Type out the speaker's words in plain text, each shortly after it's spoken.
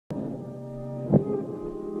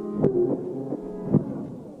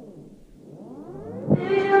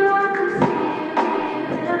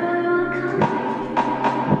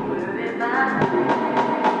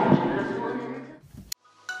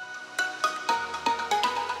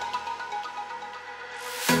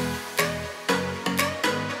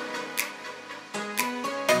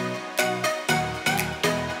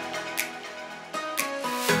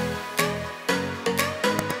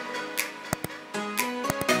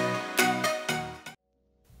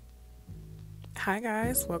Hi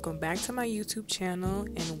guys, welcome back to my YouTube channel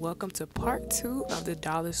and welcome to part 2 of the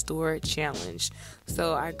dollar store challenge.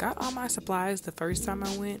 So I got all my supplies the first time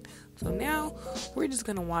I went, so now we're just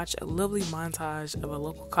gonna watch a lovely montage of a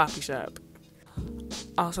local coffee shop.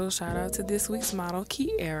 Also, shout out to this week's model,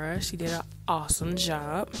 Keyerra. She did an awesome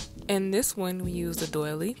job. In this one, we used the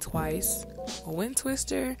Doily twice, a wind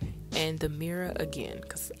twister, and the mirror again,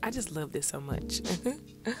 because I just love this so much.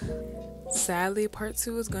 Sadly, part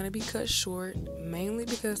 2 is going to be cut short, mainly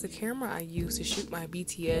because the camera I used to shoot my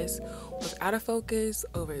BTS was out of focus,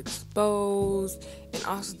 overexposed, and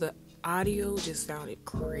also the audio just sounded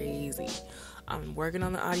crazy. I'm working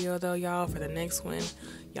on the audio though, y'all, for the next one.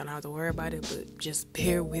 Y'all don't have to worry about it, but just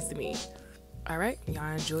bear with me. Alright,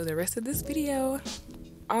 y'all enjoy the rest of this video.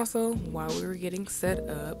 Also, while we were getting set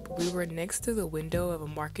up, we were next to the window of a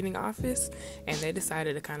marketing office, and they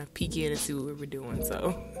decided to kind of peek in and see what we were doing.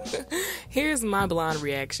 So, here's my blonde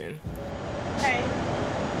reaction. Hey.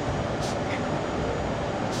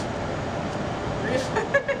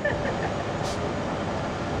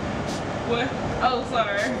 What? Oh,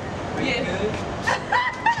 sorry. Yes.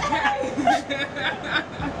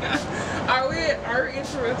 Are we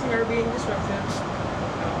interrupting or being disruptive?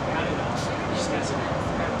 I don't know. You just got some.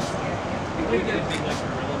 We get a big like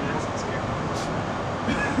gorilla mask and scare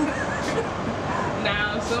them.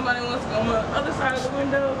 Now, if somebody wants to go on the other side of the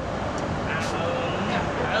window,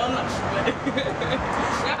 I don't know.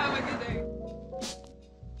 Y'all have a good day.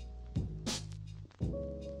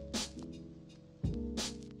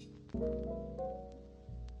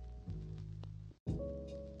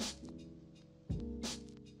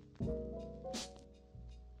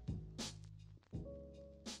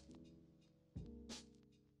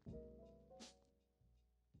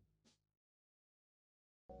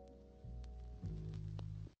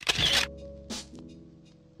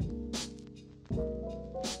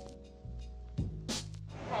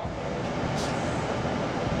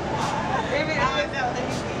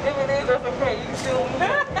 If it is, that's okay. You can still move.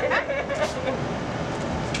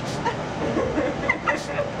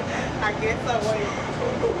 I guess so. Wait.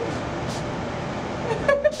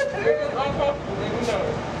 If it's uncomfortable, let me know.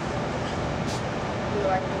 You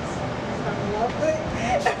like this? Something else good?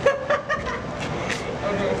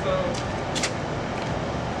 Okay, so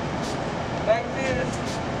like this.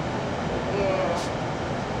 Yeah.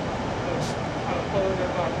 I'll close your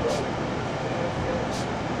mouth.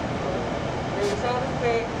 Bring your shoulders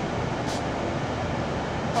back.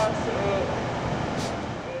 Posture up.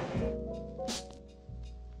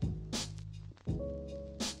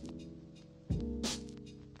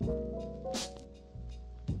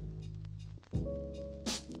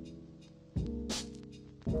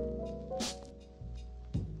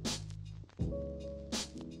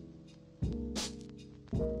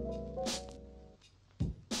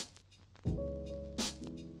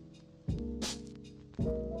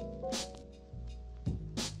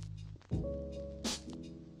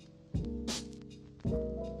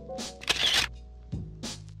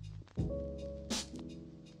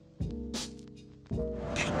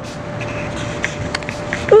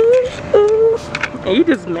 And you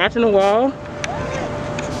just matching the wall.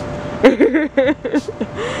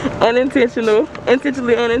 Unintentional.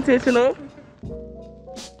 Intentionally unintentional.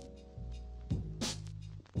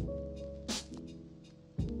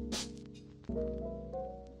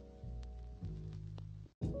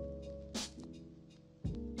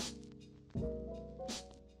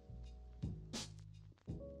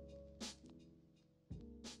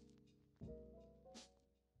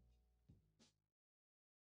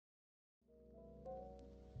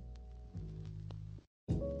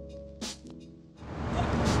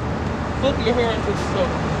 Flip your hair into the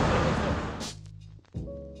soap.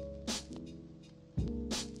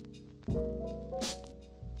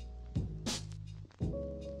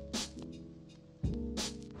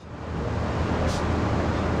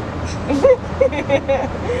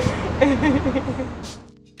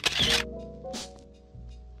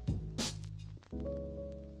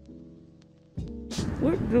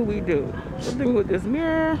 What do we do? Something with this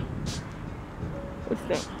mirror. What's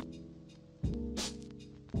that?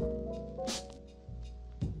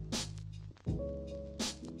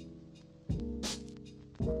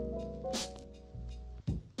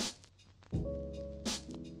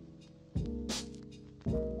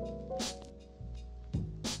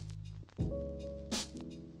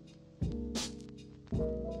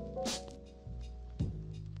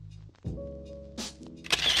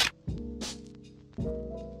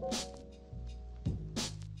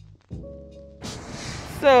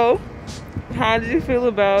 So, how did you feel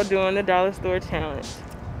about doing the dollar store challenge?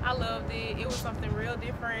 I I loved it. It was something real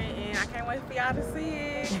different, and I can't wait for y'all to see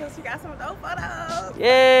it because we got some dope photos.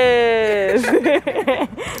 Yes.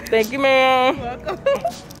 Thank you, ma'am. You're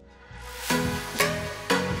welcome.